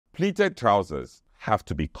pleated trousers have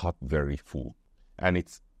to be cut very full. And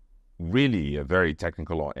it's really a very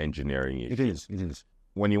technical or engineering issue. It is.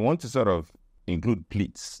 When you want to sort of include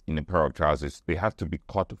pleats in a pair of trousers, they have to be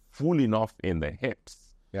cut full enough in the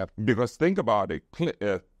hips. Yep. Because think about it,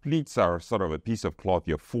 pleats are sort of a piece of cloth.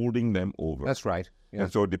 You're folding them over. That's right. Yeah.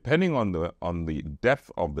 And so depending on the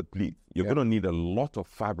depth of the pleat, you're going to need a lot of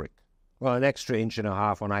fabric. Well, an extra 1.5 inches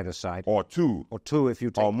on either side. Or two. Or two if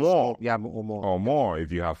you take... Or more. Yeah, or more. Or more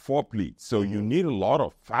if you have 4 pleats. So you need a lot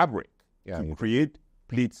of fabric to create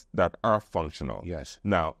pleats that are functional. Yes.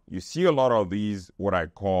 Now, you see a lot of these, what I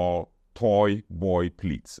call toy boy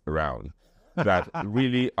pleats around that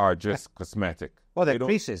really are just cosmetic. Well, they're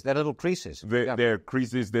creases. They're little creases. They're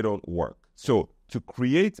creases. They don't work. So to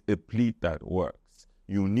create a pleat that works,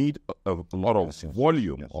 you need a lot of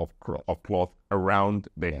volume of cloth around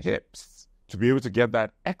the hips to be able to get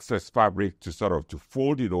that excess fabric to sort of to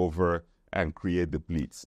fold it over and create the pleats.